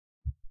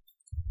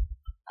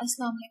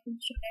Assalamu alaikum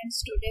students.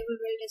 Today we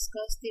will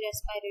discuss the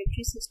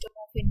respiratory system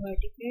of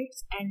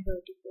invertebrates and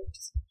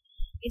vertebrates.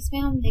 इसमें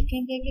हम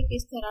देखेंगे कि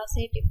किस तरह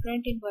से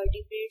डिफरेंट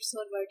इन्वर्टिब्रेट्स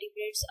और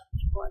वर्टिब्रेट्स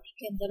अपनी बॉडी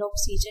के अंदर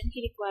ऑक्सीजन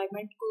की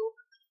रिक्वायरमेंट को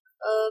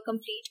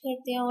कंप्लीट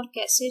करते हैं और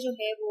कैसे जो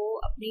है वो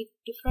अपनी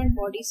डिफरेंट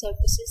बॉडी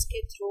सर्फेसेस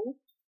के थ्रू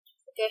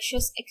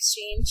गैशियस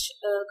एक्सचेंज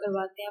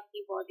करवाते हैं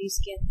अपनी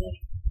बॉडीज के अंदर।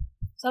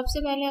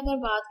 सबसे पहले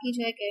अगर बात की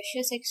जाए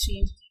गैशियस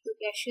एक्सचेंज की,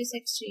 तो गैशियस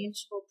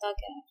एक्सचेंज होता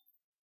क्या है?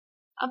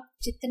 अब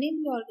जितने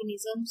भी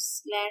ऑर्गेनिजम्स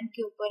लैंड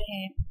के ऊपर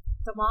हैं,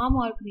 तमाम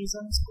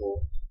ऑर्गेनिजम्स को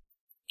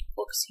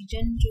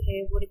ऑक्सीजन जो है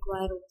वो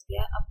रिक्वायर होती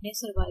है अपने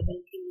सर्वाइवल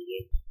के लिए।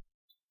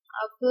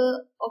 अब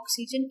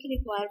ऑक्सीजन की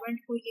रिक्वायरमेंट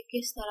को ये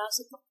किस तरह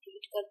से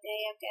कंप्लीट करते हैं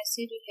या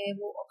कैसे जो है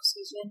वो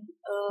ऑक्सीजन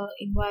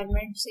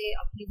इन्वायरमेंट से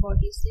अपनी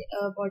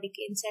बॉडी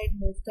के इनसाइड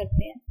मूव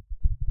करते हैं।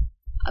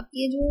 अब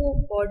ये जो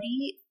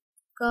बॉडी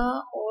का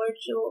और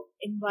जो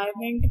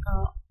इन्वायरमेंट का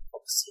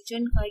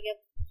ऑक्सीजन का या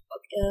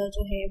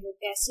जो है वो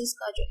गैसेस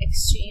का जो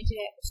एक्सचेंज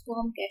है उसको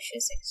हम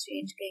गैशियस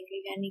एक्सचेंज कहेंगे,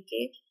 यानी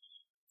कि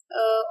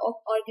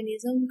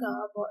ऑर्गेनिज्म का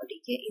बॉडी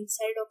के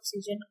इनसाइड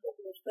ऑक्सीजन को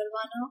मूव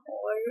करवाना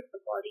और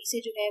बॉडी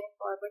से जो है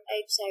कार्बन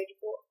डाइऑक्साइड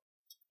को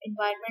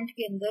एनवायरनमेंट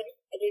के अंदर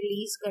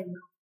रिलीज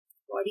करना,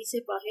 बॉडी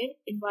से बाहर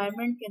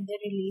एनवायरनमेंट के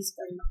अंदर रिलीज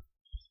करना,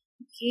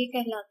 ये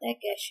कहलाता है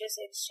गैशियस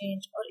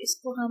एक्सचेंज। और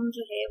इसको हम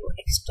जो है वो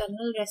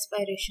एक्सटर्नल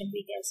रेस्पिरेशन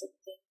भी कह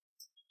सकते हैं।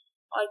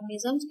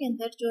 ऑर्गेनिजम्स के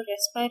अंदर जो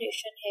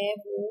रेस्पिरेशन है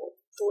वो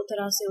दो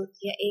तरह से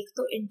होती है, एक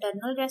तो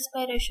इंटरनल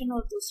रेस्पिरेशन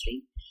और दूसरी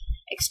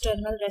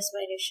एक्सटर्नल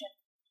रेस्पिरेशन।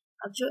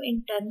 अब जो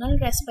इंटरनल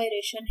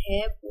रेस्पिरेशन है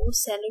वो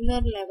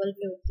सेलुलर लेवल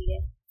पे होती है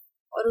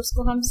और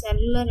उसको हम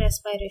सेलुलर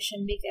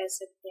रेस्पिरेशन भी कह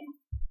सकते हैं,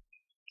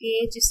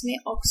 कि जिसमें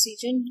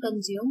ऑक्सीजन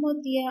कंज्यूम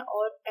होती है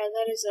और एज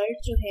अ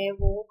रिजल्ट जो है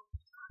वो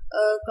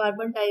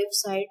कार्बन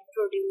डाइऑक्साइड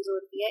प्रोड्यूस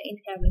होती है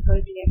इन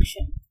केमिकल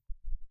रिएक्शन।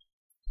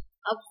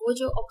 अब वो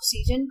जो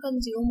ऑक्सीजन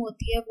कंज्यूम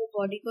होती है वो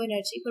बॉडी को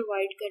एनर्जी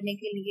प्रोवाइड करने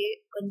के लिए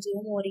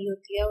कंज्यूम हो रही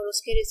होती है और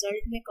उसके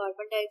रिजल्ट में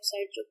कार्बन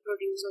डाइऑक्साइड जो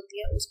प्रोड्यूस होती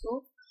है उसको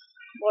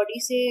बॉडी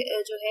से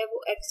जो है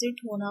वो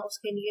एग्जिट होना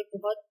उसके लिए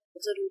बहुत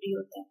ज़रूरी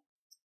होता है।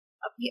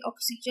 अब ये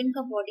ऑक्सीजन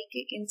का बॉडी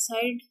के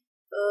इनसाइड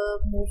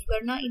मूव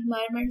करना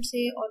इन्वायरमेंट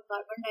से और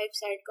कार्बन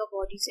डाइऑक्साइड का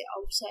बॉडी से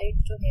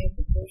आउटसाइड जो है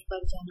वो मूव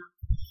कर जाना,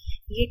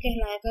 ये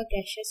कहलाएगा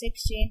गैशियस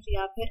एक्सचेंज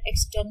या फिर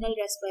एक्सटर्नल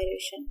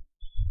रेस्पिरेशन।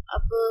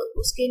 अब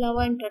उसके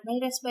अलावा इंटरनल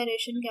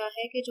रेस्पिरेशन क्या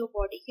है कि जो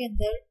बॉडी के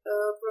अंदर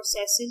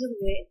प्रोसेसेस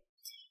हुए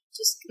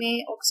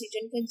जिसमें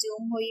ऑक्सीजन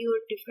कंज्यूम हुई और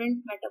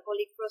डिफरेंट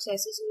मेटाबॉलिक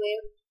प्रोसेसेस हुए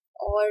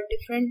और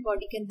डिफरेंट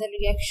बॉडी के अंदर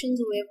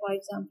रिएक्शंस हुए, for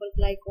example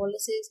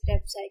glycolysis,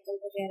 step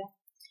cycle वगैरह,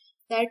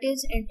 दैट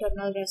इज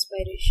इंटरनल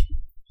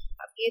रेस्पिरेशन।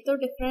 अब ये तो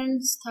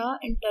डिफरेंस था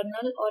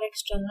इंटरनल और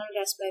एक्सटर्नल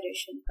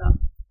रेस्पिरेशन का,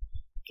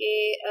 कि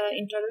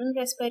इंटरनल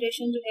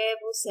रेस्पिरेशन जो है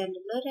वो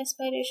सेलुलर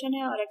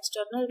रेस्पिरेशन है और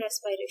एक्सटर्नल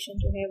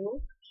रेस्पिरेशन जो है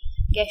वो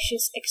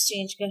गैशियस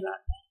एक्सचेंज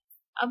कहलाता है।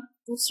 अब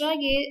दूसरा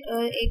ये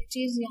एक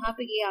चीज यहाँ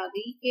पे ये आ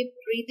गई कि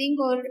ब्रीदिंग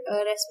और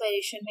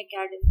रेस्पिरेशन में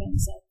क्या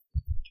डिफरेंस है।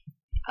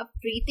 अब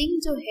ब्रीदिंग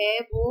जो है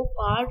वो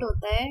पार्ट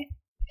होता है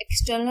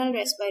एक्सटर्नल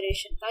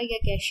रेस्पिरेशन का या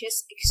गैशियस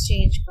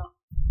एक्सचेंज का,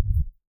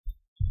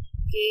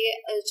 कि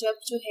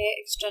जब जो है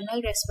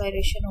एक्सटर्नल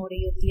रेस्पिरेशन हो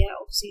रही होती है,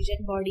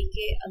 ऑक्सीजन बॉडी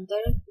के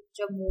अंदर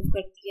जब मूव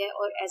करती है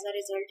और as a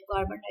result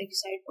carbon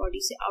dioxide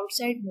body से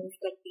आउटसाइड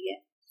मूव करती है,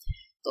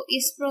 तो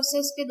इस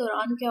प्रोसेस के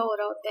दौरान क्या हो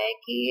रहा होता है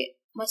कि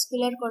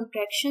मस्कुलर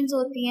कॉन्ट्रैक्शंस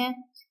होती हैं,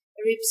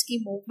 रिब्स की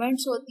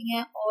मूवमेंट्स होती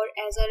हैं और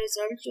एज अ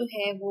रिजल्ट जो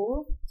है वो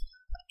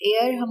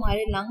एयर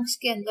हमारे लंग्स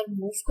के अंदर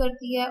मूव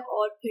करती है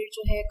और फिर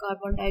जो है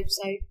कार्बन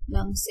डाइऑक्साइड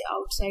लंग्स से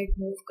आउटसाइड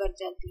मूव कर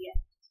जाती है।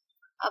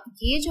 अब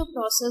ये जो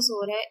प्रोसेस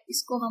हो रहा है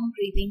इसको हम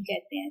ब्रीदिंग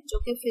कहते हैं, जो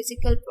कि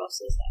फिजिकल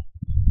प्रोसेस है,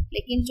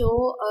 लेकिन जो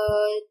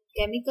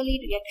केमिकली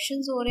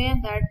रिएक्शंस हो रहे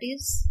हैं दैट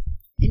इज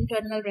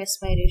इंटरनल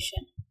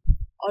रेस्पिरेशन,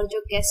 और जो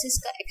गैसेस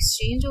का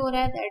एक्सचेंज हो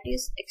रहा है दैट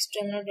इज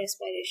एक्सटर्नल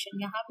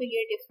रेस्पिरेशन। यहाँ पे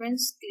ये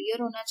डिफरेंस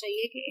क्लियर होना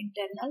चाहिए कि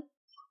इंटरनल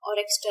और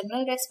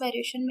एक्सटर्नल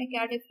रेस्पिरेशन में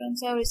क्या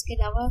डिफरेंस है और इसके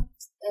अलावा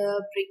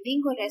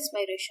ब्रीदिंग और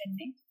रेस्पिरेशन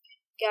में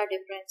क्या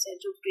डिफरेंस है।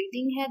 जो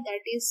ब्रीदिंग है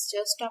that is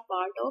just a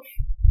part of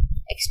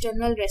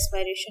external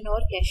respiration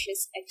और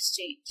गैशियस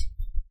एक्सचेंज।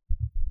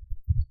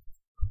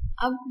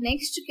 अब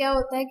नेक्स्ट क्या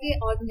होता है कि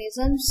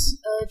ऑर्गेनिजम्स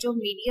जो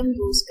मीडियम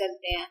यूज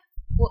करते हैं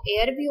वो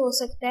एयर भी हो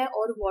सकता है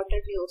और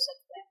वाटर भी हो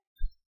सकता है।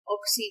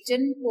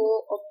 ऑक्सीजन को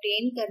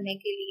ऑब्टेन करने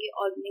के लिए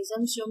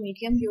ऑर्गेनिजम्स जो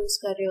मीडियम यूज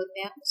कर रहे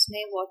होते हैं उसमें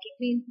वाटर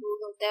भी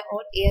इंक्लूड होता है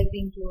और एयर भी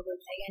इंक्लूड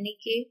होता है, यानी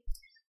कि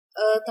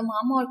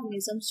तमाम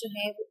ऑर्गेनिजम्स जो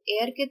हैं वो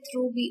एयर के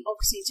थ्रू भी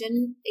ऑक्सीजन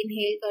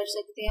इनहेल कर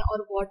सकते हैं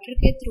और वाटर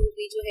के थ्रू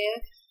भी जो है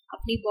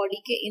अपनी बॉडी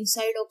के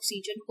इनसाइड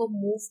ऑक्सीजन को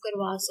मूव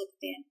करवा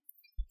सकते हैं।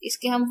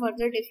 इसके हम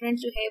फर्दर डिफरेंट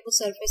जो है वो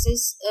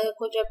सर्फेसेस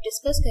को जब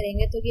डिस्कस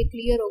करेंगे तो ये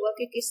क्लियर होगा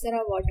कि किस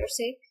तरह वाटर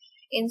से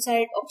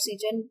इनसाइड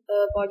ऑक्सीजन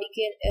बॉडी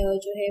के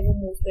जो है वो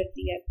मूव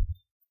करती है।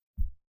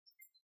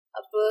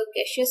 अब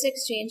गैशियस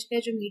एक्सचेंज का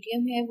जो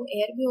मीडियम है वो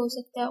एयर भी हो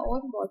सकता है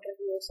और वाटर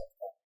भी हो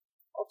सकता है।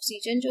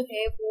 ऑक्सीजन जो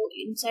है वो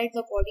इनसाइड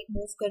द बॉडी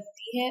मूव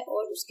करती है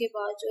और उसके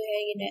बाद जो है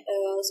ये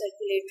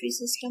सर्कुलेटरी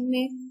सिस्टम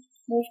में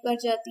मूव कर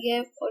जाती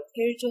है और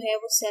फिर जो है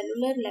वो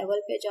सेलुलर लेवल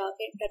पे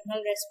जाके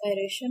इंटरनल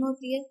रेस्पिरेशन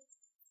होती है,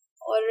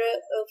 और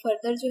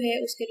फर्दर जो है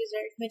उसके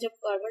रिजल्ट में जब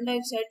कार्बन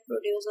डाइऑक्साइड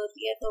प्रोड्यूस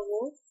होती है तो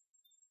वो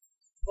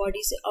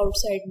बॉडी से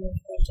आउटसाइड मूव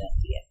कर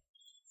जाती है।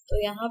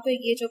 तो यहाँ पे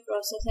ये जो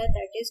प्रोसेस है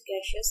दैट इज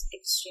गैसियस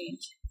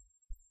एक्सचेंज।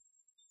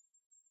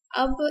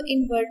 अब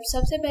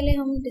सबसे पहले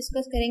हम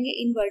डिस्कस करेंगे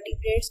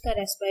इनवर्टिब्रेट्स का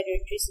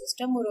रेस्पिरेटरी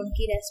सिस्टम और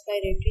उनकी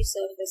रेस्पिरेटरी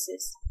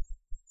सर्फेसेस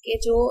के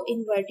जो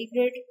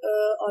इनवर्टिब्रेट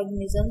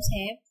ऑर्गेनिजम्स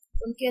हैं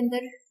उनके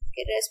अंदर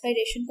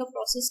रेस्पिरेशन का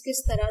प्रोसेस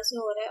किस तरह से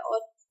हो रहा है और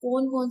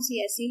कौन कौन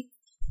सी ऐसी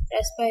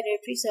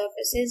रेस्पिरेटरी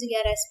सर्फेसेस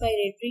या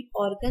रेस्पिरेटरी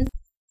ऑर्गन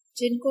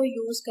जिनको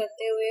यूज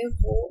करते हुए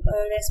वो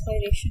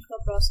रेस्पिरेशन का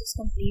प्रोसेस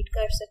कंप्लीट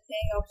कर सकते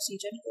हैं या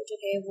ऑक्सीजन को जो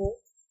है वो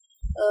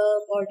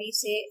बॉडी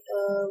से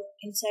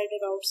इनसाइड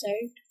और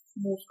आउटसाइड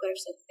मूव कर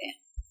सकते हैं।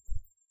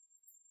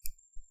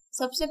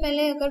 सबसे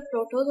पहले अगर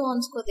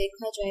प्रोटोजोन्स को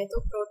देखा जाए तो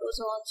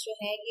प्रोटोजोन्स जो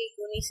है ये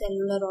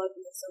यूनिसेलुलर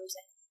ऑर्गेनिजम्स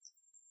हैं।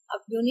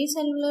 अब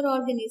यूनिसेलुलर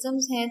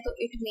ऑर्गेनिजम्स हैं तो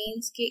इट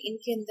मीन्स कि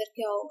इनके अंदर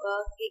क्या होगा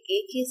कि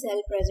एक ही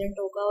सेल प्रेजेंट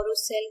होगा और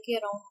उस सेल के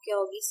अराउंड क्या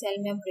होगी,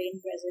 सेल मेम्ब्रेन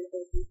प्रेजेंट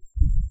होगी।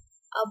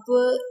 अब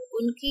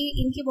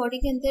इनकी बॉडी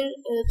के अंदर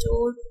जो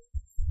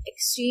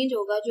एक्सचेंज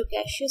होगा, जो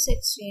गैसियस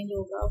एक्सचेंज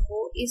होगा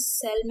वो इस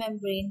सेल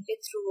मेम्ब्रेन के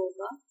थ्रू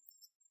होगा,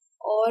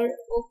 और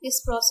वो किस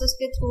प्रोसेस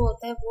के थ्रू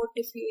होता है, वो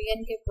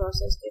डिफ्यूजन के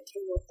प्रोसेस के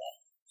थ्रू होता है,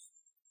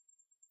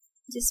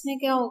 जिसमें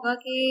क्या होगा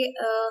कि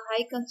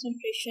हाई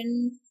कंसंट्रेशन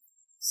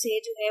से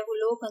जो है वो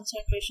लो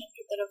कंसंट्रेशन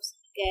की तरफ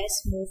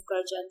गैस मूव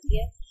कर जाती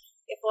है।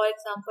 फॉर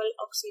एग्जांपल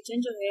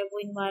ऑक्सीजन जो है वो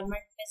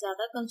इन्वायरमेंट में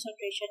ज़्यादा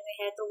कंसंट्रेशन में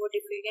है तो वो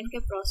डिफ्यूजन के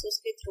प्रोसेस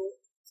के थ्रू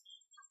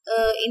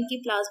इनकी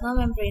प्लाज्मा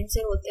मेम्ब्रेन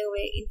से होते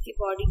हुए इनकी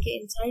बॉडी के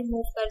इनसाइड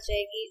मूव कर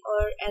जाएगी,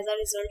 और as a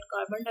result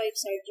carbon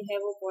dioxide जो है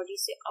वो बॉडी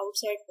से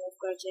आउटसाइड मूव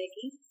कर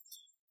जाएगी।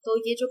 तो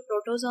ये जो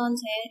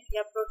प्रोटोजोन्स हैं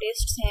या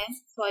प्रोटिस्ट्स हैं,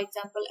 फॉर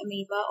एग्जांपल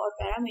अमीबा और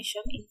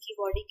पैरामीशियम, इनकी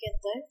बॉडी के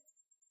अंदर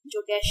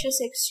जो गैसियस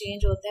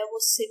एक्सचेंज होता है वो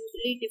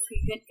सिंपली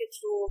डिफ्यूजन के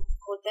थ्रू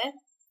होता है,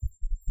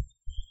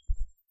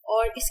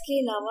 और इसके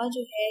अलावा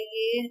जो है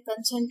ये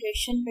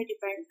कंसंट्रेशन पे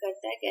डिपेंड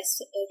करता है,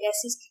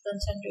 गैसेस की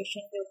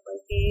कंसंट्रेशन के ऊपर,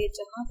 कि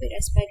जहाँ पे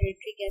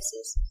रेस्पिरेटरी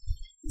गैसेस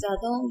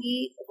ज़्यादा होंगी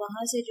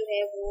वहाँ से जो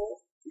है वो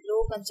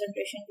लो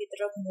कंसंट्रेशन की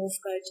तरफ मूव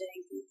कर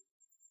जाएगी।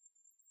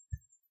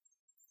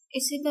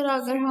 इसी तरह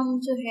अगर हम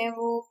जो है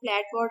वो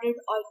फ्लैट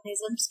बॉडीड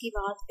ऑर्गेनिजम्स की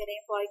बात करें,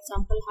 फॉर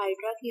एग्जांपल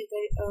हाइड्रा की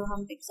अगर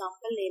हम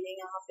एग्जांपल ले लें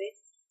यहाँ पे,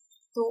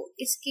 तो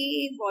इसकी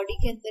बॉडी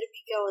के अंदर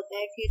भी क्या होता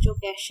है कि जो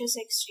गैसियस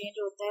एक्सचेंज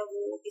होता है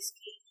वो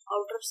इसकी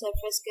आउटर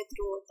सरफेस के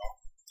थ्रू होता है,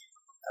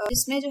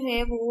 इसमें जो है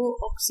वो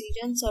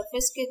ऑक्सीजन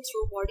सरफेस के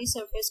थ्रू, बॉडी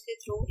सरफेस के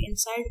थ्रू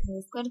इनसाइड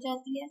मूव कर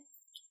जाती है,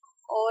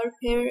 और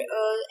फिर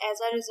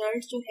एज अ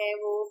रिजल्ट जो है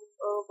वो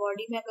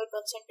बॉडी में अगर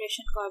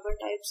कंसंट्रेशन कार्बन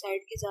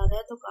डाइऑक्साइड की ज़्यादा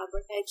है तो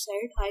कार्बन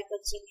डाइऑक्साइड हाई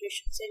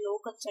कंसंट्रेशन से लो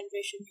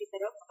कंसंट्रेशन की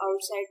तरफ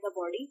आउटसाइड द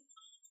बॉडी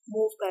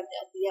मूव कर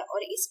जाती है,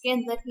 और इसके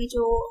अंदर भी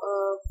जो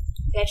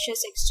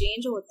गैसियस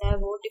एक्सचेंज होता है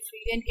वो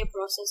डिफ्यूजन के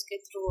प्रोसेस के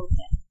थ्रू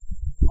होता है,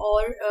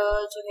 और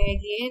जो है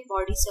ये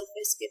बॉडी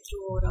सरफेस के थ्रू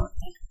हो रहा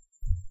होता है।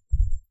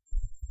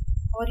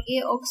 और ये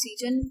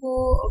ऑक्सीजन को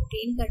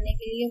ऑब्टेन करने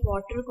के लिए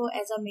वाटर को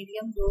एज अ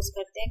मीडियम यूज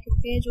करते हैं,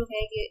 क्योंकि जो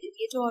है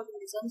ये जो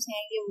ऑर्गेनिजम्स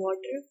हैं ये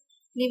वाटर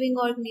लिविंग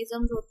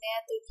ऑर्गेनिजम्स होते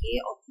हैं, तो ये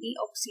अपनी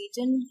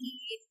ऑक्सीजन की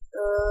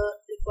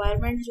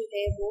रिक्वायरमेंट जो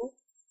है वो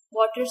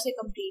वाटर से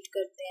कंप्लीट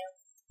करते हैं।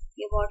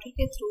 ये वाटर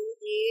के थ्रू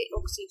ये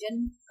ऑक्सीजन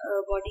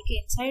बॉडी के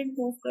इनसाइड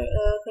मूव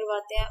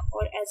करवाते हैं,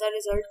 और as a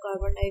result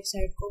carbon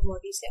dioxide को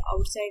बॉडी से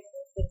आउटसाइड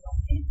मूव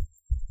करवाते हैं।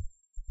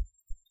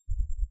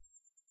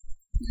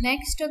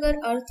 नेक्स्ट अगर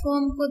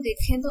अर्थवॉर्म को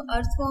देखें तो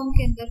अर्थवॉर्म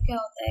के अंदर क्या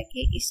होता है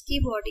कि इसकी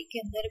बॉडी के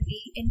अंदर भी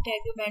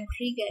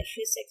इंटेगुमेंट्री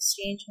गैसियस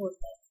एक्सचेंज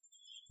होता है,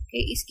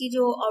 कि इसकी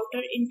जो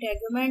आउटर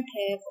इंटेगुमेंट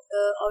है,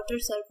 आउटर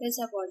सरफेस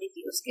है बॉडी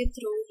की, उसके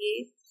थ्रू ये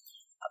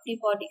अपनी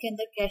बॉडी के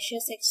अंदर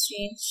गैसियस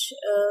एक्सचेंज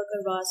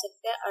करवा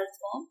सकता है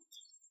अर्थवॉर्म।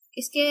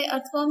 इसके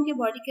अर्थवॉर्म की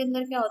बॉडी के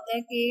अंदर क्या होता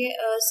है कि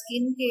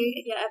स्किन के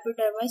या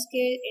एपिडर्मिस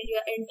के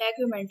या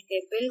इंटेगुमेंट के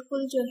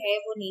बिल्कुल जो है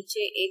वो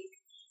नीचे एक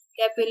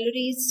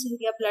कैपिलरीज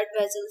या ब्लड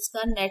वेजल्स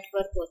का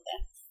नेटवर्क होता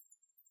है,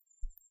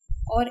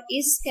 और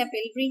इस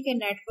कैपिलरी के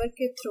नेटवर्क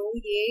के थ्रू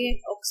ये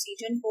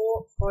ऑक्सीजन को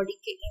बॉडी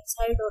के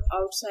इनसाइड और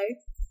आउटसाइड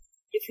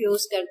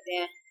डिफ्यूज करते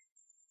हैं।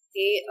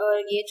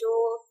 ये जो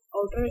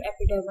आउटर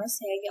एपिडर्मिस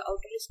है या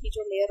आउटर इसकी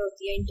जो लेयर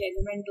होती है,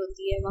 इंटेगुमेंट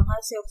होती है, वहां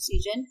से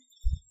ऑक्सीजन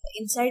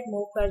इनसाइड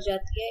मूव कर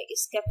जाती है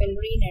इस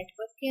कैपिलरी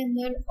नेटवर्क के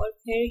अंदर, और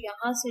फिर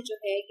यहाँ से जो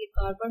है ये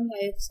कार्बन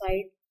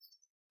डाइऑक्साइड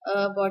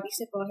बॉडी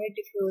से बाहर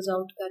डिफ्यूज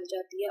आउट कर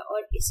जाती है।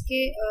 और इसके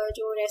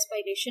जो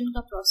रेस्पिरेशन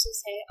का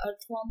प्रोसेस है,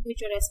 अर्थवॉर्म की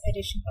जो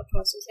रेस्पिरेशन का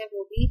प्रोसेस है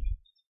वो भी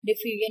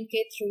डिफ्यूजन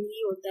के थ्रू ही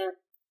होता है,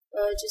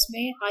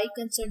 जिसमें हाई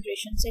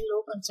कंसंट्रेशन से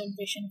लो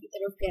कंसंट्रेशन की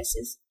तरफ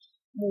गैसेस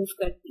मूव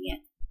करती हैं।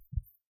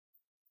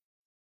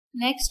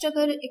 नेक्स्ट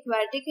अगर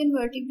एक्वाटिक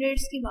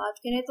इन्वर्टिब्रेट्स की बात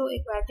करें तो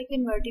एक्वाटिक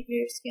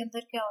इन्वर्टिब्रेट्स के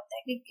अंदर क्या होता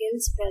है कि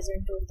गिल्स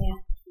प्रेजेंट होते हैं,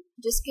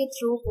 जिसके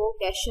थ्रू वो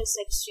गैसियस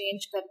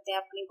एक्सचेंज करते हैं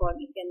अपनी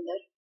बॉडी के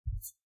अंदर।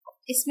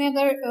 इसमें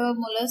अगर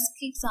मोलस्क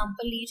की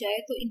एग्जांपल ली जाए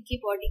तो इनकी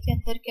बॉडी के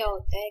अंदर क्या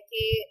होता है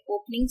कि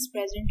ओपनिंग्स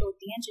प्रेजेंट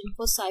होती हैं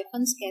जिनको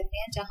साइफन्स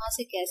कहते हैं, जहां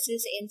से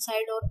गैसेस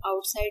इनसाइड और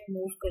आउटसाइड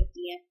मूव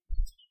करती हैं।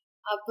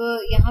 अब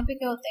यहाँ पे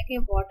क्या होता है कि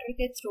वाटर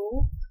के थ्रू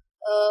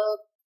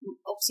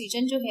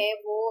ऑक्सीजन जो है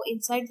वो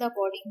इनसाइड द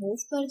बॉडी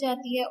मूव कर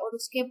जाती है और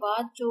उसके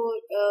बाद जो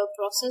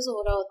प्रोसेस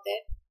हो रहा होता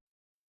है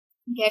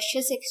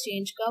गैशियस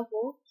एक्सचेंज का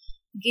वो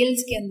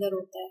गिल्स के अंदर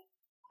होता है।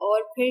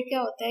 और फिर क्या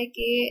होता है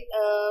कि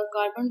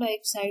कार्बन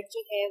डाइऑक्साइड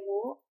जो है वो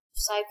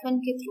साइफन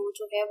के थ्रू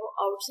जो है वो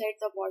आउटसाइड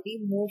द बॉडी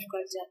मूव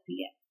कर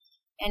जाती है।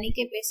 यानी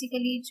कि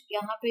बेसिकली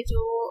यहाँ पे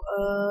जो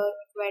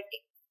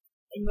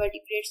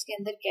इन्वर्टिब्रेट्स के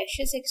अंदर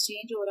गैशियस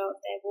एक्सचेंज हो रहा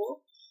होता है वो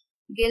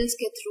गिल्स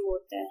के थ्रू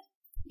होता है।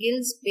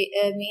 गिल्स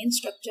मेन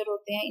स्ट्रक्चर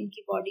होते हैं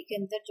इनकी बॉडी के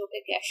अंदर जो कि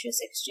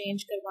गैशियस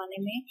एक्सचेंज करवाने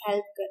में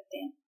हेल्प करते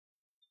हैं।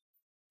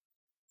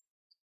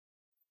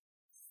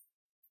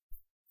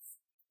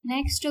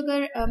 नेक्स्ट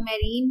अगर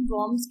मैरीन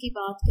वॉर्म्स की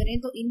बात करें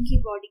तो इनकी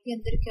बॉडी के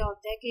अंदर क्या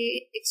होता है कि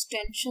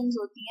एक्सटेंशंस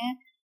होती हैं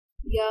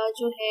या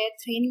जो है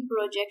थिन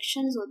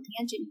प्रोजेक्शंस होती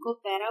हैं जिनको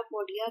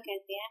पैरापोडिया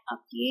कहते हैं।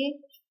 अब ये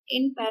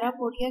इन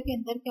पैरापोडिया के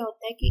अंदर क्या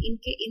होता है कि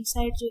इनके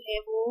इनसाइड जो है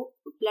वो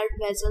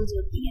ब्लड वेजल्स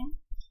होती हैं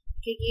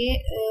कि ये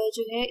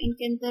जो है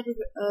इनके अंदर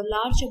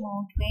लार्ज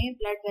अमाउंट में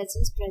ब्लड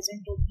वेजल्स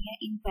प्रेजेंट होती हैं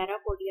इन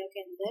पैरापोडिया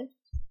के अंदर।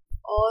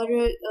 और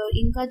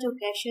इनका जो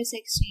गैशियस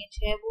एक्सचेंज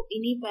है वो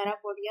इन्हीं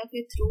पैरापोडिया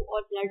के थ्रू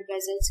और ब्लड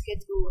वेजल्स के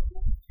थ्रू होता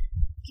है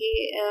कि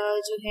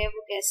जो है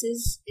वो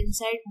गैसेस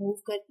इनसाइड मूव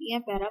करती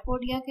हैं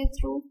पैरापोडिया के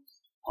थ्रू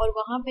और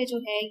वहाँ पे जो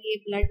है ये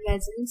ब्लड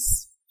वेजल्स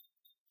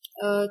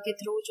के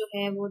थ्रू जो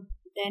है वो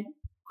देन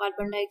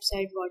कार्बन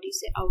डाइऑक्साइड बॉडी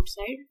से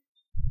आउटसाइड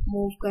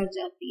मूव कर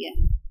जाती है।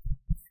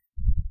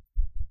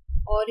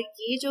 और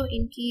ये जो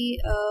इनकी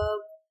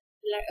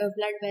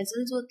ब्लड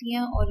वेजल्स होती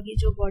हैं और ये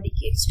जो बॉडी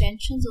की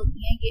एक्सटेंशंस होती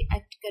हैं ये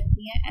एक्ट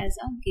करती हैं एज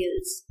अ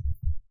गिल्स।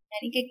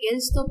 यानी कि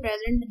गिल्स तो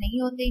प्रेजेंट नहीं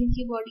होते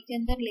इनकी बॉडी के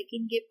अंदर,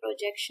 लेकिन ये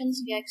प्रोजेक्शंस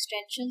या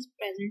एक्सटेंशंस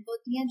प्रेजेंट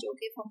होती हैं जो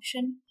कि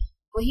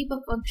वही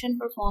फंक्शन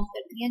परफॉर्म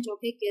करती हैं जो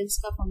कि गिल्स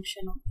का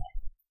फंक्शन होता है।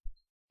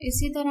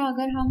 इसी तरह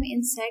अगर हम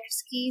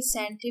इंसेक्ट्स की,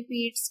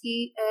 सेंटीपीड्स की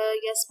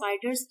या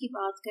स्पाइडर्स की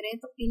बात करें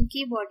तो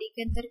इनकी बॉडी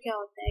के अंदर क्या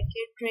होता है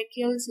कि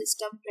ट्रेकियल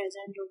सिस्टम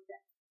प्रेजेंट होता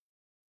है।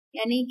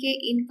 यानी कि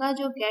इनका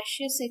जो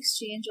गैशियस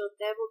एक्सचेंज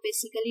होता है वो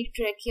बेसिकली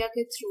ट्रेकिया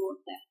के थ्रू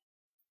होता है।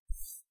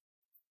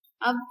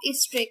 अब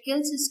इस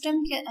ट्रेकियल सिस्टम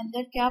के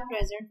अंदर क्या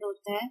प्रेजेंट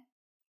होता है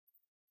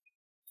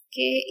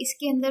कि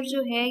इसके अंदर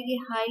जो है ये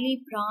हाईली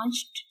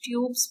ब्रांच्ड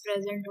ट्यूब्स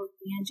प्रेजेंट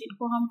होती हैं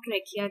जिनको हम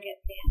ट्रेकिया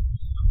कहते हैं।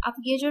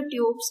 अब ये जो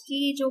ट्यूब्स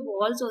की जो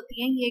वॉल्स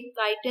होती हैं ये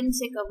काइटिन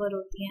से कवर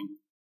होती हैं।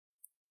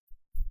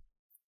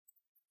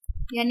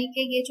 यानी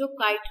कि ये जो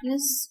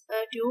काइटनस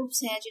ट्यूब्स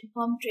हैं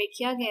जिनको हम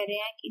ट्रेकिया कह रहे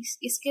हैं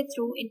इसके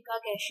थ्रू इनका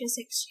गैशियस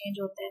एक्सचेंज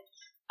होता है।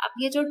 अब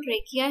ये जो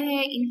ट्रेकिया है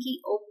इनकी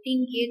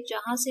ओपनिंग ये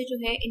जहाँ से जो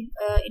है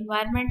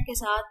इन्वायरमेंट के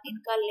साथ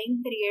इनका लिंक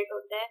क्रिएट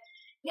होता है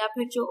या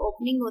फिर जो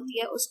ओपनिंग होती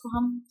है उसको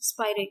हम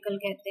स्पाइरेकल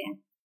कहते हैं।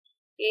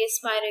 ये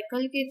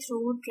स्पाइरेकल के थ्रू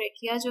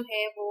ट्रेकिया जो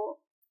है वो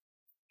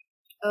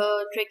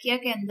ट्रेकिया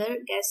के अंदर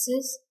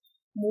गैसेस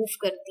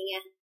मूव करती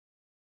हैं।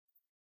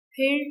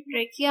 फिर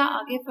ट्रेकिया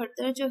आगे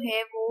फर्दर जो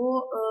है वो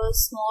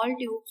स्मॉल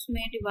ट्यूब्स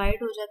में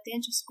डिवाइड हो जाते हैं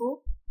जिसको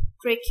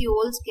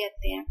ट्रेक्यूल्स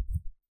कहते हैं।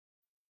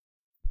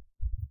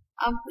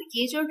 अब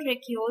ये जो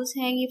ट्रेक्यूल्स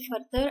हैं ये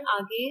फर्दर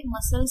आगे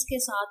मसल्स के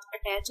साथ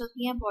अटैच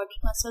होती हैं, बॉडी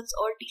मसल्स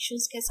और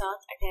टिश्यूज के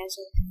साथ अटैच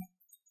होती हैं।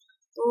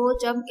 तो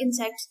जब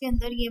इंसेक्ट्स के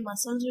अंदर ये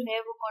मसल जो है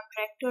वो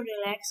कॉन्ट्रैक्ट और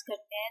रिलैक्स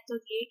करते हैं तो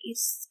ये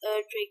इस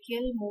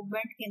ट्रेकियल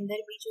मूवमेंट के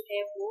अंदर भी जो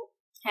है वो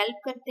हेल्प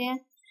करते हैं,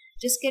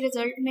 जिसके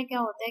रिजल्ट में क्या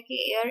होता है कि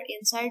एयर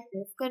इनसाइड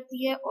मूव करती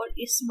है और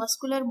इस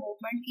मस्कुलर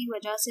मूवमेंट की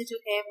वजह से जो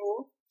है वो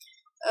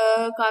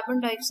कार्बन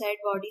डाइऑक्साइड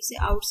बॉडी से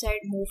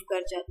आउटसाइड मूव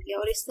कर जाती है।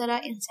 और इस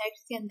तरह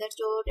इंसेक्ट्स के अंदर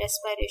जो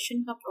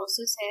रेस्पिरेशन का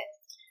प्रोसेस है,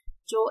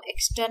 जो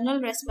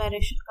एक्सटर्नल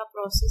रेस्पिरेशन का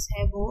प्रोसेस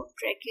है वो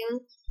ट्रेकियल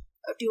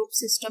ट्यूब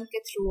सिस्टम के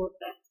थ्रू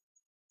होता है।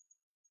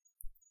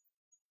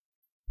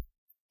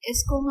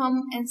 इसको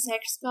हम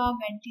इंसेक्ट्स का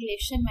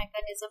वेंटिलेशन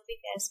मैकेनिज्म भी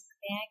कह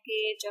सकते हैं कि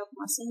जब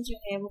मसल जो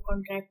है वो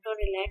कॉन्ट्रैक्ट और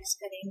रिलैक्स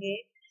करेंगे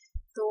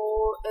तो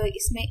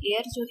इसमें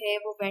एयर जो है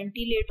वो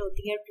वेंटिलेट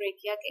होती है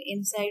ट्रेकिया के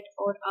इनसाइड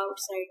और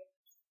आउटसाइड।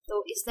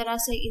 तो इस तरह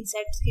से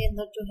इंसेक्ट्स के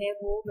अंदर जो है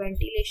वो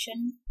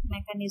वेंटिलेशन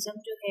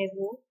मैकेनिज्म जो है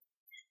वो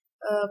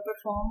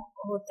परफॉर्म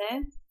होता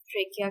है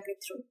ट्रेकिया के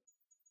थ्रू।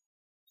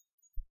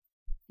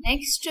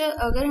 नेक्स्ट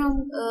अगर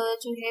हम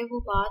जो है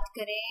वो बात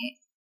करें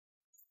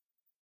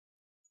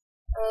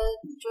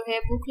जो है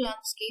बुक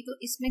लंग्स की, तो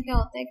इसमें क्या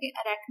होता है कि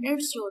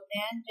अरेक्निड्स जो होते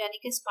हैं यानी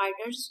कि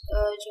स्पाइडर्स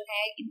जो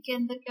है इनके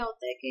अंदर क्या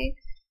होता है कि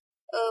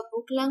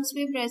बुक लंग्स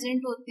भी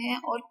प्रेजेंट होते हैं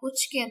और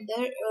कुछ के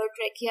अंदर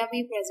ट्रेकिया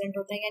भी प्रेजेंट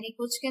होता है। यानी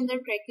कुछ के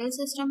अंदर ट्रेकियल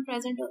सिस्टम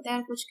प्रेजेंट होता है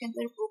और कुछ के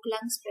अंदर बुक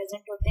लंग्स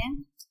प्रेजेंट होते हैं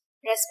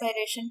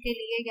रेस्पिरेशन के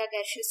लिए या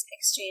गैशियस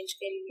एक्सचेंज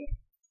के लिए।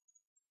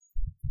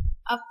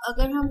 अब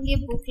अगर हम ये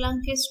बुक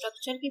लंग के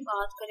स्ट्रक्चर की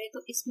बात करें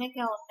तो इसमें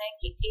क्या होता है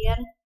कि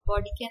एयर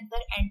बॉडी के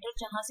अंदर एंटर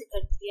जहाँ से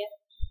करती है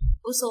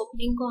उस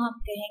ओपनिंग को हम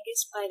कहेंगे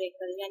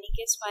स्पाइरेकल। यानी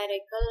कि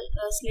स्पाइरेकल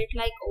स्लिट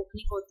लाइक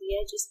ओपनिंग होती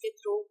है जिसके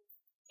थ्रू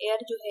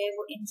एयर जो है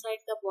वो इनसाइड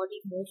द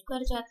बॉडी मूव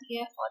कर जाती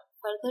है और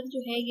फर्दर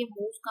जो है ये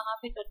मूव कहाँ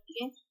पे करती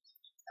है,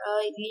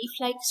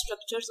 लीफ लाइक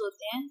स्ट्रक्चर्स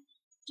होते हैं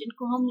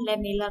जिनको हम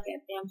लेमेला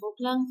कहते हैं।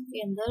 बुक लंग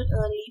के अंदर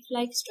लीफ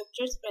लाइक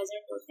स्ट्रक्चर्स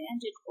प्रेजेंट होते हैं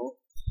जिनको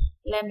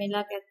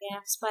लेमेला कहते हैं।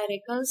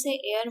 स्पाइरेकल से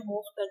एयर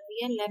मूव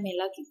करती है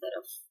लेमेला की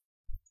तरफ।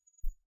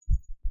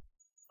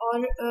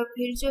 और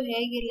फिर जो है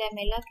ये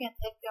लेमेला के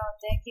अंदर क्या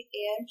होता है कि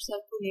एयर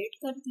सर्कुलेट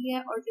करती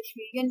है और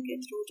डिफ्यूजन के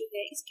थ्रू जो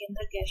है इसके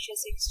अंदर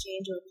गैशियस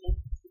एक्सचेंज होता है,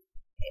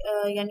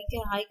 यानी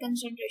कि हाई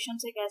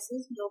कंसंट्रेशन से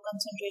गैसेस लो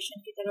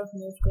कंसंट्रेशन की तरफ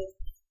मूव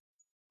करती है।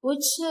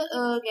 कुछ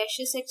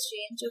गैशियस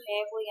एक्सचेंज जो है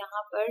वो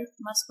यहाँ पर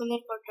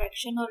मस्कुलर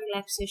कॉन्ट्रैक्शन और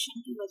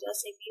रिलैक्सेशन की वजह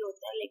से भी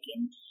होता है,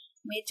 लेकिन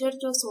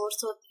मेजर जो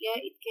सोर्स होती है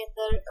इनके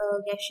अंदर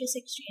गैशियस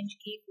एक्सचेंज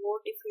की वो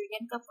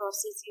डिफ्यूजन का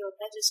प्रोसेस ही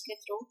होता है जिसके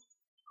थ्रू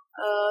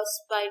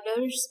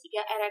स्पाइडर्स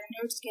या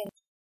एराक्निड्स के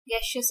अंदर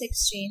गैशियस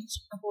एक्सचेंज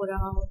हो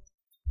रहा हो।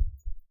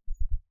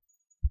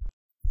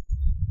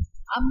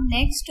 अब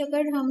नेक्स्ट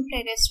अगर हम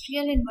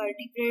टेरेस्ट्रियल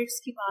इन्वर्टिब्रेट्स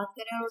की बात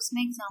करें और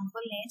उसमें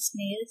एग्जांपल लें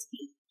स्नेल्स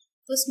की,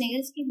 तो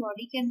स्नेल्स की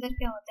बॉडी के अंदर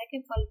क्या होता है कि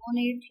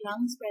पल्मोनेट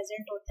लंग्स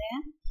प्रेजेंट होते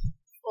हैं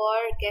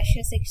और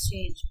गैशियस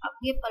एक्सचेंज। अब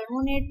ये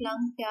पल्मोनेट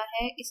लंग क्या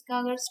है, इसका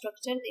अगर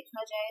स्ट्रक्चर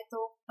देखा जाए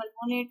तो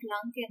पल्मोनेट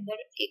लंग के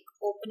अंदर एक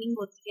ओपनिंग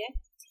होती है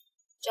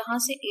जहाँ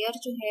से एयर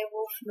जो है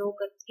वो फ्लो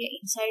करती है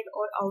इनसाइड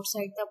और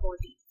आउटसाइड द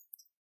बॉडी।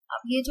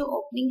 अब ये जो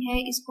ओपनिंग है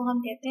इसको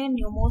हम कहते हैं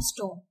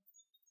न्यूमोस्टोम।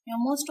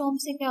 न्यूमोस्टोम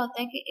से क्या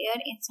होता है कि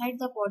air inside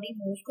the body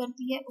move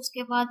करती है,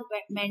 उसके बाद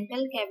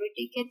मेंटल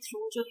कैविटी के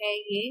थ्रू जो है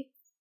ये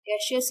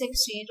गैशियस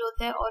एक्सचेंज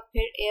होता है और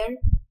फिर air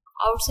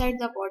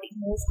outside the body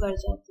move कर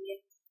जाती है।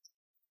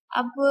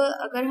 अब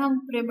अगर हम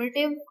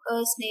प्रिमिटिव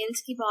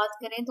स्नेल्स की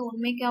बात करें तो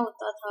उनमें क्या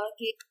होता था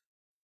कि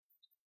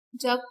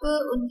जब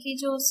उनकी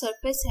जो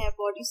सरफेस है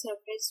बॉडी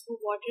सरफेस वो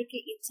वाटर के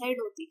इनसाइड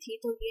होती थी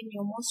तो ये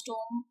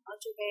न्यूमोस्टोम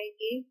जो है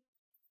ये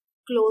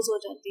क्लोज हो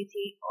जाती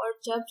थी, और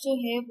जब जो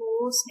है वो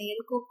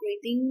स्नेल को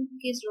ब्रीदिंग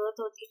की ज़रूरत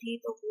होती थी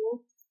तो वो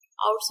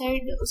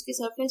आउटसाइड उसकी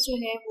सरफेस जो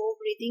है वो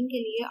ब्रीदिंग के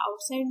लिए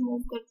आउटसाइड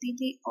मूव करती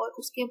थी और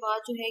उसके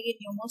बाद जो है ये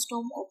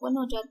न्यूमोस्टोम ओपन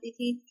हो जाती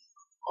थी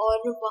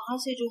और वहाँ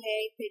से जो है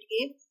फिर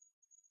ये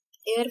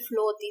एयर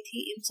फ्लो होती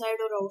थी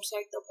इनसाइड और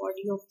outside the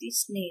body of the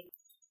snail.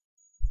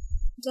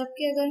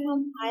 जबकि अगर हम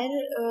हायर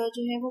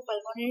जो है वो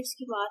पल्मोनेट्स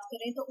की बात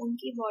करें तो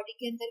उनकी बॉडी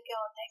के अंदर क्या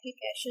होता है कि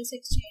गैशियस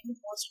एक्सचेंज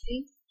मोस्टली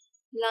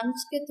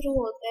लंग्स के थ्रू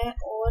होता है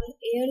और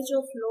एयर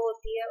जो फ्लो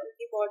होती है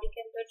उनकी बॉडी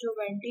के अंदर जो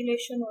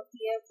वेंटिलेशन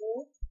होती है वो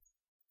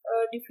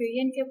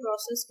डिफ्यूजन के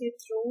प्रोसेस के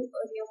थ्रू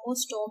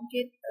न्यूमोस्टोम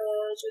के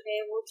जो है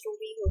वो थ्रू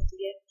ही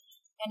होती है,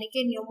 यानी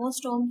कि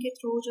न्यूमोस्टोम के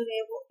थ्रू जो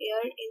है वो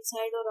एयर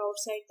इनसाइड और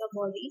आउटसाइड द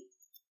बॉडी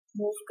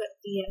मूव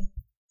करती है।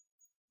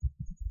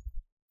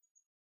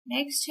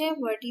 नेक्स्ट है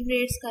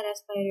वर्टिब्रेट्स का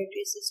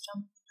रेस्पिरेटरी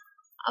सिस्टम।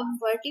 अब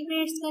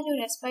वर्टिब्रेट्स का जो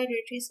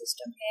रेस्पिरेटरी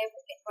सिस्टम है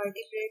वो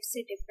इनवर्टिब्रेट्स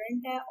से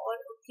डिफरेंट है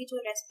और उनकी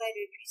जो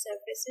रेस्पिरेटरी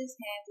सर्फेसेस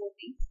हैं वो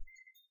भी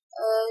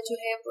जो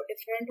है वो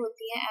डिफरेंट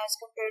होती हैं as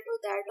compare to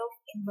that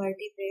of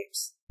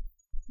invertebrates.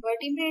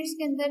 Vertebrates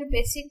के अंदर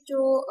बेसिक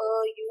जो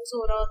यूज़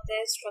हो रहा होता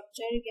है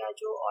स्ट्रक्चर या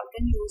जो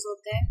ऑर्गन यूज़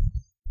होता है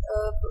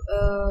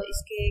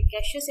इसके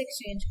गैशियस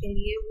एक्सचेंज के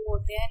लिए वो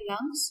होते हैं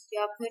लंग्स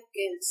या फिर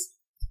गिल्स,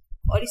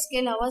 और इसके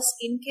अलावा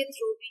स्किन के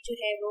थ्रू भी जो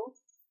है वो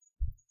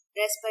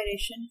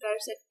रेस्पिरेशन कर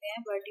सकते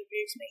हैं।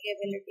 वर्टिब्रेट्स में ये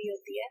एबिलिटी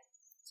होती है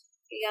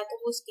कि या तो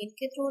वो स्किन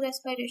के थ्रू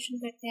रेस्पिरेशन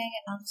करते हैं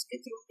या लंग्स के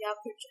थ्रू या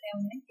फिर जो है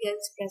उनमें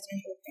गिल्स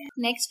प्रेजेंट होते हैं।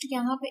 नेक्स्ट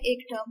यहाँ पे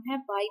एक टर्म है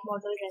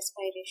बाइमोडल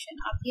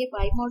रेस्पिरेशन। अब ये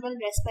बाइमोडल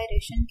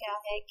रेस्पिरेशन क्या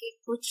है कि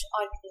कुछ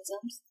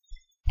ऑर्गेनिजम्स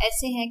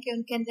ऐसे हैं कि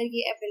उनके अंदर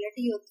ये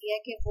एबिलिटी होती है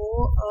कि वो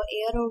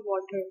एयर और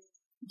वाटर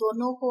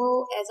दोनों को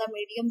एज अ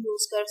मीडियम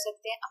यूज कर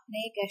सकते हैं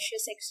अपने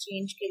गैशियस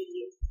एक्सचेंज के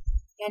लिए,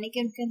 यानी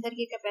कि उनके अंदर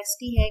ये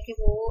कैपेसिटी है कि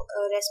वो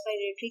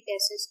रेस्पिरेटरी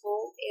गैसेस को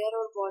एयर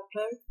और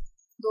वाटर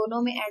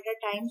दोनों में एट अ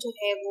टाइम जो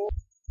है वो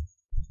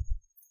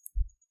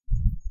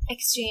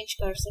एक्सचेंज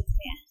कर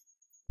सकते हैं।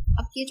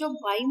 अब ये जो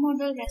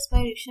बाइमोडल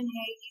रेस्पिरेशन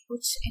है ये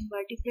कुछ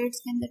इनवर्टिब्रेट्स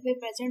के अंदर भी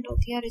प्रेजेंट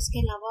होती है और इसके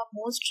अलावा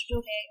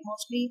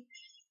मोस्टली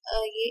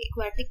ये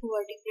एक्वाटिक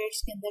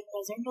वर्टिब्रेट्स के अंदर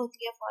प्रेजेंट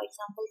होती है, फॉर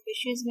एग्जांपल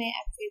फिशेस में,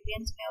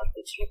 एम्फीबियंस में और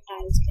कुछ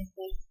रेप्टाइल्स के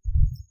अंदर।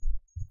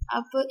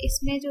 अब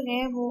इसमें जो है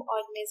वो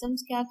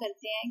ऑर्गेनिजम्स क्या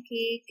करते हैं कि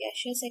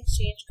गैशियस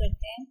एक्सचेंज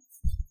करते हैं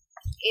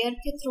एयर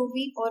के थ्रू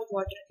भी और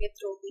वाटर के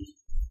थ्रू भी।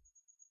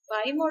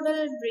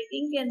 बाइमोडल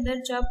ब्रीदिंग के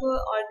अंदर जब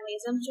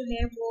ऑर्गेनिज्म जो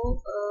है वो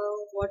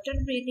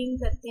वाटर ब्रीदिंग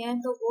करते हैं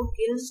तो वो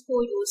गिल्स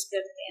को यूज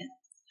करते हैं,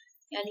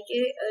 यानी कि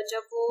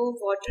जब वो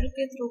वाटर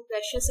के थ्रू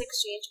गैशियस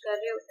एक्सचेंज कर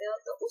रहे होते हैं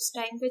तो उस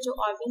टाइम पे जो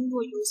ऑर्गन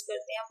वो यूज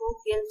करते हैं वो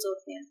गिल्स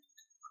होते हैं,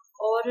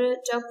 और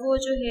जब वो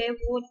जो है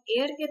वो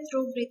एयर के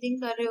थ्रू ब्रीदिंग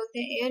कर रहे होते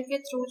हैं, एयर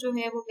के थ्रू जो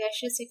है वो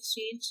गैशियस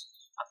एक्सचेंज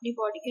अपनी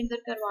बॉडी के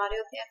अंदर करवा रहे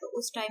होते हैं तो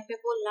उस टाइम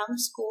पे वो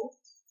लंग्स को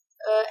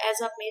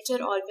as a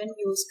major organ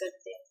use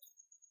करते हैं।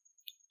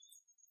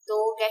 तो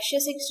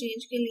गैशियस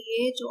एक्सचेंज के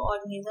लिए जो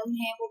ऑर्गेनिज्म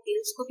है वो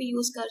गिल्स को भी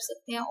यूज कर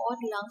सकते हैं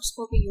और लंग्स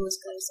को भी यूज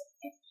कर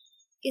सकते हैं।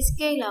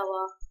 इसके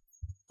अलावा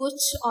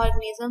कुछ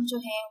ऑर्गेनिज्म जो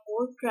हैं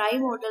वो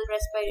ट्राइमोडल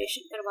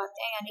रेस्पिरेशन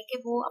करवाते हैं, यानी कि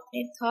वो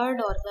अपने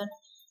थर्ड ऑर्गन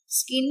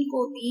स्किन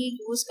को भी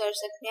यूज कर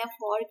सकते हैं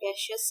फॉर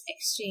गैशियस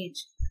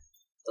एक्सचेंज।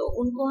 तो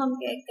उनको हम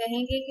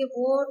कहेंगे कि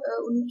वो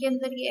उनके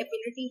अंदर ये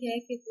एबिलिटी है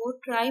कि वो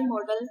ट्राई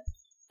मॉडल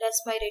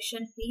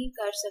रेस्पिरेशन भी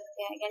कर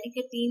सकते हैं, यानी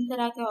कि 3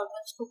 तरह के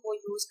ऑर्गन्स को वो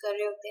यूज कर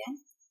रहे होते हैं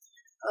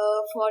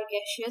फॉर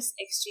गैशियस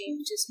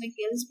एक्सचेंज, जिसमें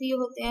गिल्स भी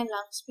होते हैं,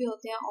 लंग्स भी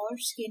होते हैं और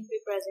स्किन भी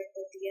प्रेजेंट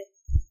होती है।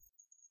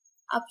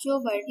 अब जो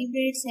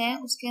वर्टिब्रेट्स हैं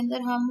उसके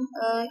अंदर हम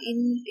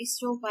इस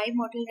जो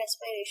बाइमोडल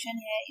रेस्पिरेशन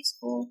है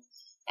इसको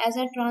एज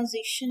अ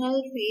ट्रांजिशनल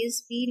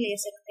फेज भी ले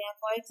सकते हैं।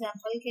 फॉर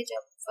एग्जांपल कि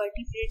जब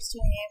वर्टिब्रेट्स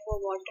जो हैं वो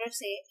वाटर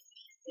से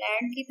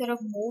लैंड की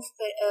तरफ मूव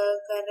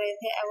कर रहे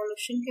थे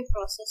एवोल्यूशन के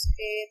प्रोसेस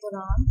के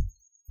दौरान,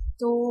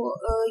 तो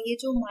ये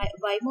जो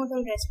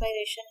बाइमोडल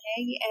रेस्पिरेशन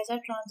है ये एज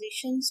अ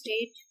ट्रांजिशन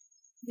स्टेट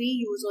भी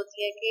यूज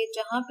होती है कि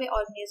जहाँ पे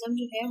ऑर्गेनिज्म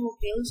जो है वो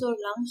गिल्स और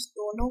लंग्स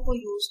दोनों को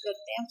यूज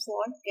करते हैं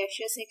फॉर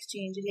गैशियस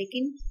एक्सचेंज।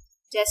 लेकिन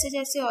जैसे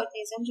जैसे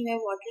ऑर्गेनिज्म जो है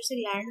वाटर से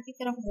लैंड की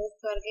तरफ मूव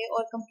कर गए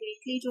और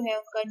कम्प्लीटली जो है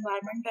उनका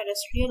एनवायरनमेंट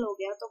टेरेस्ट्रियल हो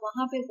गया, तो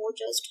वहाँ पे वो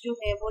जस्ट जो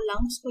है वो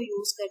लंग्स को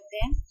यूज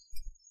करते हैं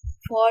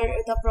for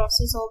the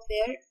process of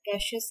their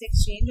gaseous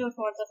exchange और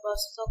for the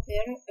process of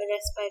their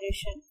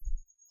respiration.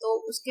 तो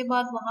उसके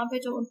बाद वहाँ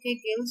पे जो उनके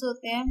गिल्स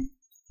होते हैं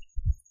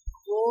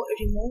वो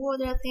रिमूव हो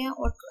जाते हैं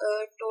और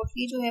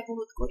टोटली जो है वो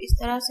खुद को इस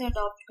तरह से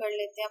अडॉप्ट कर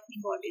लेते हैं अपनी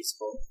बॉडीज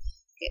को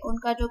कि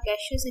उनका जो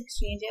गैशियस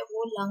एक्सचेंज है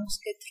वो लंग्स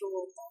के थ्रू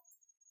होता है।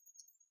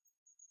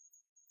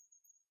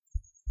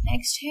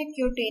 नेक्स्ट है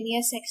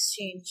क्यूटेनियस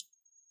एक्सचेंज।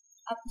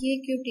 अब ये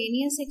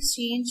क्यूटेनियस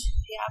एक्सचेंज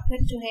या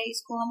फिर जो है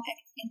इसको हम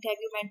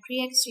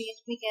इंटेगुमेंट्री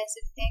एक्सचेंज भी कह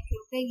सकते हैं,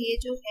 क्योंकि ये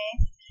जो है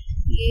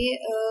ये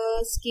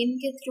स्किन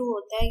के थ्रू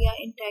होता है या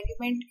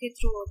इंटेगुमेंट के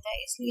थ्रू होता है,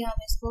 इसलिए हम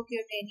इसको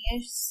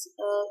क्यूटेनियस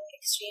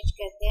एक्सचेंज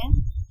कहते हैं।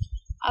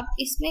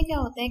 अब इसमें क्या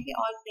होता है कि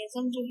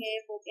ऑर्गेनिज्म जो है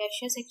वो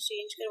गैशियस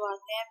एक्सचेंज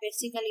करवाते हैं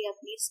बेसिकली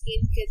अपनी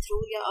स्किन के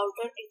थ्रू या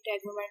आउटर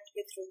इंटेगुमेंट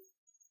के थ्रू,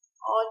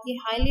 और ये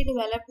हाईली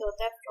डेवलप्ड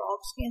होता है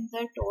फ्रॉग्स के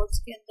अंदर, टोड्स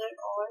के अंदर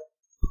और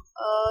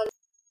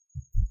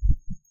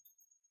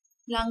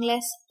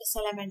लंगलेस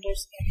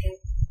सैलामेंडर्स के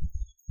अंदर।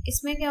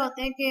 इसमें क्या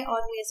होता है कि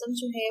ऑर्गेनिज्म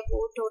जो है वो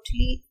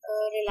टोटली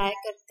रिलाई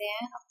करते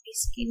हैं अपनी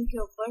स्किन के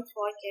ऊपर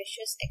फॉर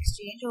गैशियस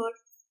एक्सचेंज और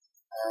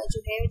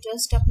जो है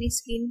जस्ट अपनी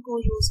स्किन को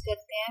यूज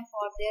करते हैं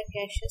फॉर देयर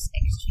गैशियस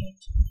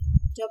एक्सचेंज।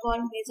 जब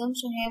ऑर्गेनिज्म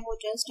जो है वो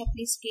जस्ट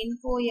अपनी स्किन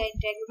को या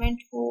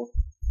इंटेगुमेंट को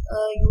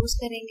यूज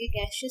करेंगे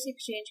गैशियस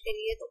एक्सचेंज के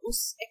लिए, तो उस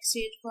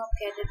एक्सचेंज को हम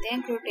कह देते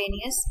हैं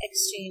क्यूटेनियस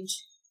एक्सचेंज।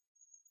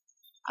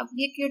 अब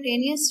ये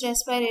क्यूटेनियस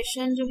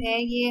रेस्पिरेशन जो है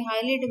ये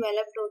हाईली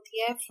डेवलप्ड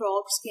होती है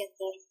फ्रॉग्स के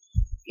अंदर।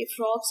 कि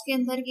फ्रॉग्स के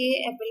अंदर ये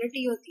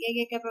एबिलिटी होती है,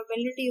 ये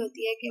कैपेबिलिटी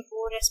होती है कि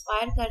वो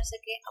रेस्पायर कर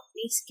सके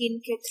अपनी स्किन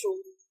के थ्रू।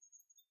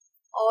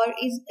 और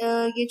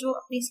ये जो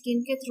अपनी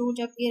स्किन के थ्रू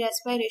जब ये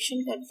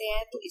रेस्पिरेशन करते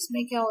हैं तो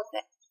इसमें क्या होता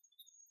है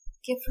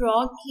कि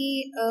फ्रॉग की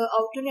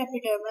आउटर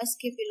एपिडर्मिस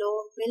के बिलो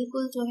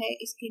बिल्कुल जो है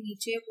इसके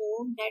नीचे वो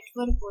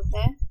नेटवर्क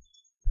होता है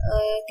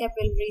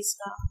कैपिलरीज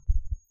का।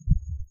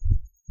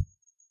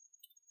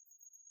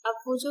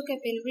 अब वो जो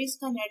कैपिलरीज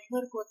का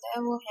नेटवर्क होता है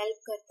वो हेल्प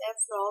करता है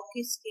फ्रॉग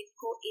की स्किन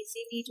को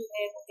इजीली जो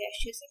है वो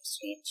गैशियस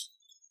एक्सचेंज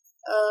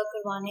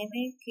करवाने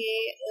में। कि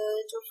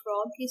जो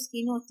फ्रॉग की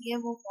स्किन होती है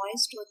वो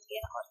मॉइस्ट होती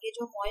है और ये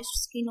जो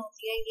मॉइस्ट स्किन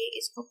होती है ये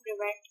इसको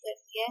प्रिवेंट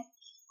करती है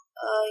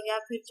या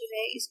फिर जो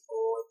है इसको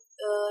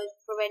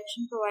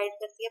प्रिवेंशन प्रोवाइड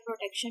करती है,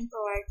 प्रोटेक्शन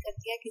प्रोवाइड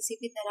करती है किसी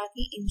भी तरह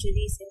की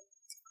इंजरी से,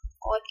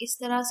 और इस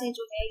तरह से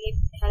जो है ये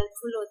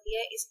हेल्पफुल होती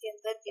है इसके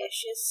अंदर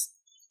गैशियस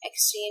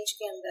एक्सचेंज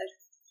के अंदर।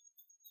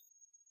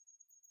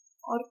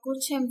 और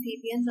कुछ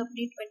एम्फीबियंस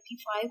अपनी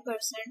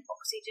 25%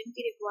 ऑक्सीजन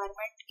की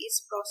रिक्वायरमेंट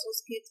इस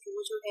प्रोसेस के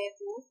थ्रू जो है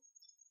वो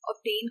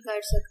ऑब्टेन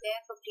कर सकते हैं,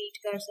 कंप्लीट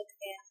कर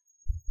सकते हैं।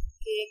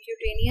 कि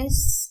क्यूटेनियस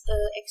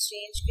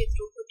एक्सचेंज के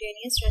थ्रू,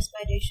 क्यूटेनियस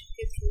रेस्पिरेशन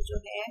के थ्रू जो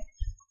है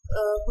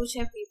कुछ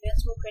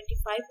एम्फीबियंस वो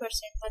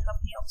 25% तक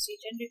अपनी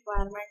ऑक्सीजन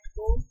रिक्वायरमेंट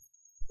को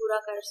पूरा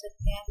कर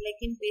सकते हैं।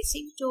 लेकिन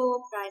बेसिक जो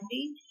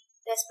प्राइमरी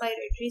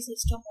रेस्पिरेटरी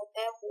सिस्टम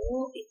होता है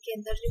वो इनके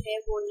अंदर जो है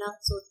वो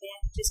लंग्स होते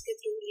हैं जिसके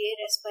थ्रू ये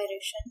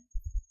रेस्पिरेशन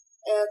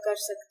कर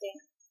सकते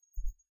हैं।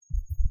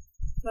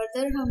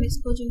 फर्दर हम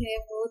इसको जो है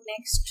वो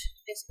नेक्स्ट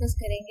डिस्कस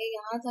करेंगे।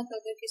 यहाँ तक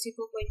अगर किसी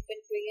को कोई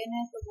कंफ्यूजन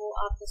है तो वो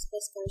आप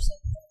डिस्कस कर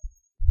सकते हैं।